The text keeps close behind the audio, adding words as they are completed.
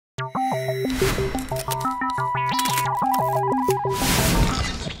Hey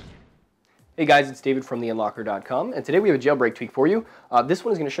guys, it's David from theunlocker.com, and today we have a jailbreak tweak for you. This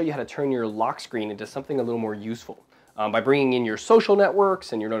one is going to show you how to turn your lock screen into something a little more useful. By bringing in your social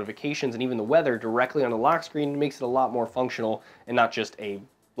networks and your notifications and even the weather directly on the lock screen, it makes it a lot more functional and not just a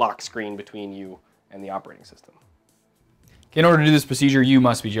lock screen between you and the operating system. In order to do this procedure, you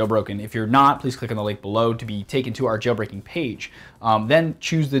must be jailbroken. If you're not, please click on the link below to be taken to our jailbreaking page. Then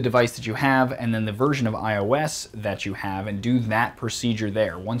choose the device that you have and then the version of iOS that you have and do that procedure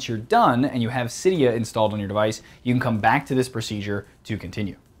there. Once you're done and you have Cydia installed on your device, you can come back to this procedure to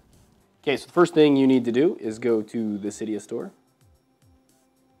continue. Okay, so the first thing you need to do is go to the Cydia store.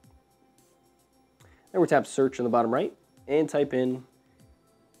 Then we'll tap search on the bottom right and type in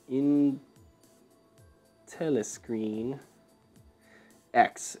Telescreen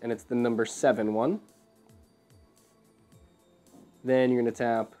X, and it's the number 7 one. Then you're going to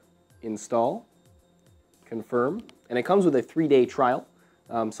tap install, confirm, and it comes with a 3-day trial,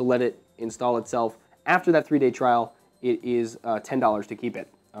 so let it install itself. After that 3-day trial, it is $10 to keep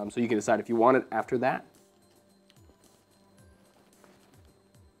it, so you can decide if you want it after that.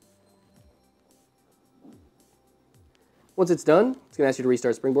 Once it's done, it's going to ask you to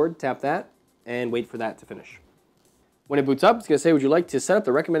restart Springboard. Tap that and wait for that to finish. When it boots up, it's going to say, would you like to set up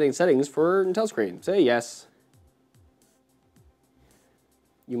the recommended settings for Telescreen? Say yes.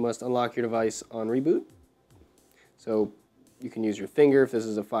 You must unlock your device on reboot. So you can use your finger if this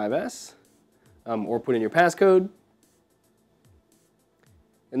is a 5S, or put in your passcode.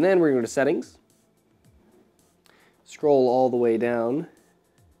 And then we're going to go to settings. Scroll all the way down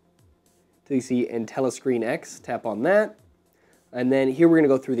till you see Telescreen X. Tap on that. And then here we're going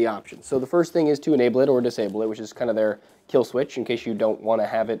to go through the options. So the first thing is to enable it or disable it, which is kind of their kill switch in case you don't want to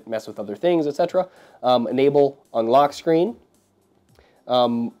have it mess with other things, etc. Enable on lock screen.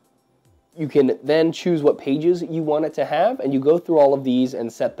 You can then choose what pages you want it to have, and you go through all of these and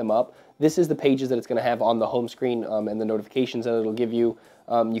set them up. This is the pages that it's going to have on the home screen and the notifications that it'll give you.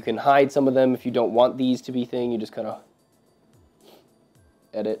 You can hide some of them if you don't want these to be thing. You just kind of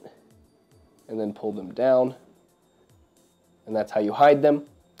edit and then pull them down. And that's how you hide them.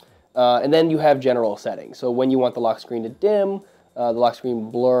 And then you have general settings. So when you want the lock screen to dim, the lock screen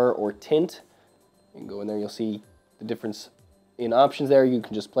blur or tint, you can go in there, you'll see the difference in options there. You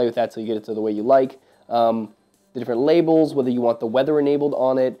can just play with that so you get it to the way you like. The different labels, whether you want the weather enabled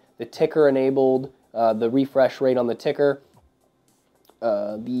on it, the ticker enabled, the refresh rate on the ticker,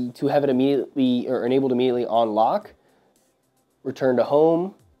 to have it immediately or enabled immediately on lock, return to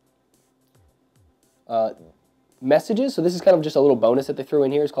home, messages. So this is kind of just a little bonus that they threw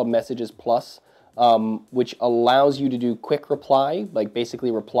in here. It's called Messages Plus, which allows you to do quick reply, like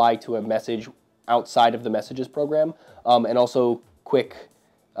basically reply to a message outside of the messages program, and also quick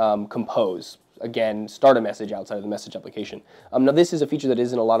compose. Again, start a message outside of the message application. Now this is a feature that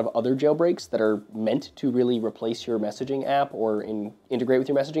is in a lot of other jailbreaks that are meant to really replace your messaging app or integrate with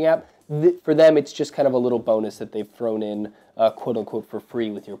your messaging app. For them, it's just kind of a little bonus that they've thrown in, quote unquote, for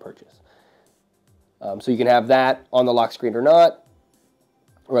free with your purchase. So you can have that on the lock screen or not,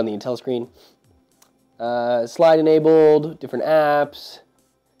 or on the Intel screen. Slide enabled, different apps,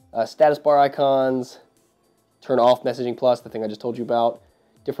 status bar icons, turn off Messaging Plus, the thing I just told you about,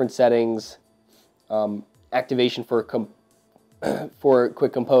 different settings, activation for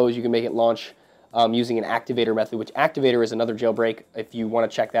quick compose. You can make it launch using an activator method, which activator is another jailbreak. If you want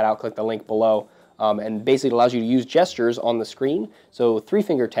to check that out, click the link below. And basically it allows you to use gestures on the screen, so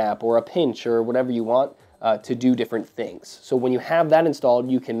 3-finger tap or a pinch or whatever you want to do different things. So when you have that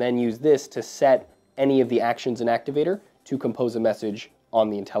installed, you can then use this to set any of the actions in Activator to compose a message on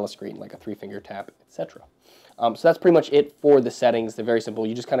the IntelliScreen, like a 3-finger tap, etc. So that's pretty much it for the settings. They're very simple.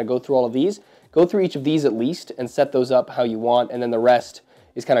 You just kind of go through all of these, go through each of these at least, and set those up how you want, and then the rest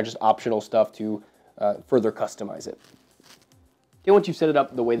is kind of just optional stuff to further customize it. Okay, once you've set it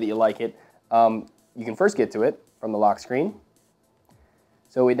up the way that you like it, you can first get to it from the lock screen.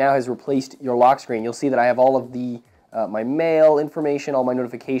 So it now has replaced your lock screen. You'll see that I have all of the my mail information, all my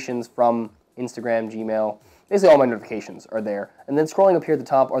notifications from Instagram, Gmail. Basically all my notifications are there. And then scrolling up here at the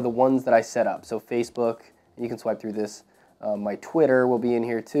top are the ones that I set up. So Facebook, and you can swipe through this. My Twitter will be in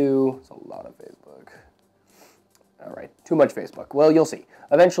here too. It's a lot of Facebook. All right, too much Facebook. Well, you'll see.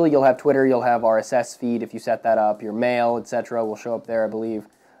 Eventually you'll have Twitter, you'll have RSS feed if you set that up. Your mail, etc. will show up there, I believe.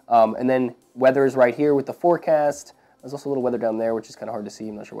 And then weather is right here with the forecast. There's also a little weather down there, which is kind of hard to see.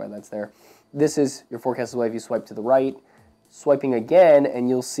 I'm not sure why that's there. This is your forecast as well if you swipe to the right. Swiping again, and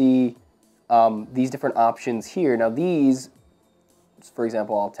you'll see these different options here. Now these, for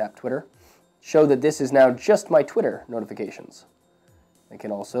example, I'll tap Twitter, show that this is now just my Twitter notifications. It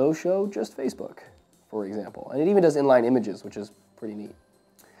can also show just Facebook, for example. And it even does inline images, which is pretty neat.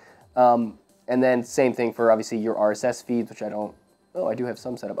 And then same thing for obviously your RSS feeds, which I don't, oh, I do have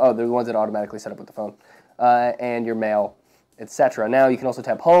some set up. Oh, they're the ones that automatically set up with the phone. And your mail, etc. Now you can also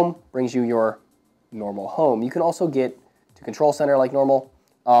tap home, brings you your normal home. You can also get to control center like normal.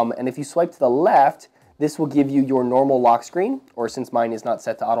 And if you swipe to the left, this will give you your normal lock screen, or since mine is not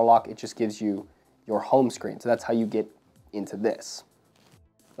set to auto lock, it just gives you your home screen. So that's how you get into this.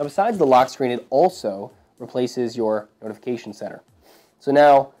 Now besides the lock screen, it also replaces your notification center. So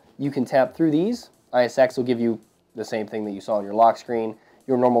now you can tap through these. ISX will give you the same thing that you saw on your lock screen.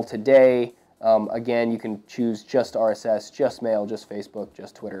 Your normal today, again, you can choose just RSS, just mail, just Facebook,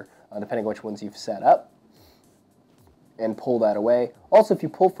 just Twitter, depending on which ones you've set up, and pull that away. Also, if you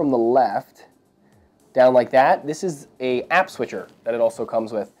pull from the left, down like that, this is a app switcher that it also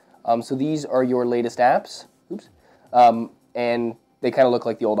comes with. So these are your latest apps, oops, and they kind of look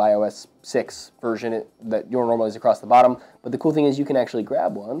like the old iOS 6 version that your normal is across the bottom. But the cool thing is you can actually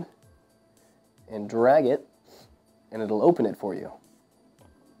grab one and drag it, and it'll open it for you.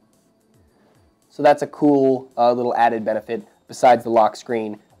 So that's a cool little added benefit besides the lock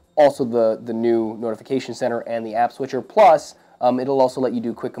screen. Also the new notification center and the app switcher. Plus, it'll also let you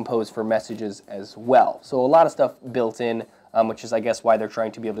do quick compose for messages as well. So a lot of stuff built in, which is, I guess, why they're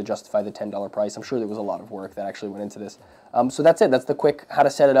trying to be able to justify the $10 price. I'm sure there was a lot of work that actually went into this. So that's it. That's the quick how to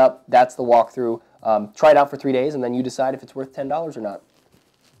set it up. That's the walkthrough. Try it out for 3 days, and then you decide if it's worth $10 or not.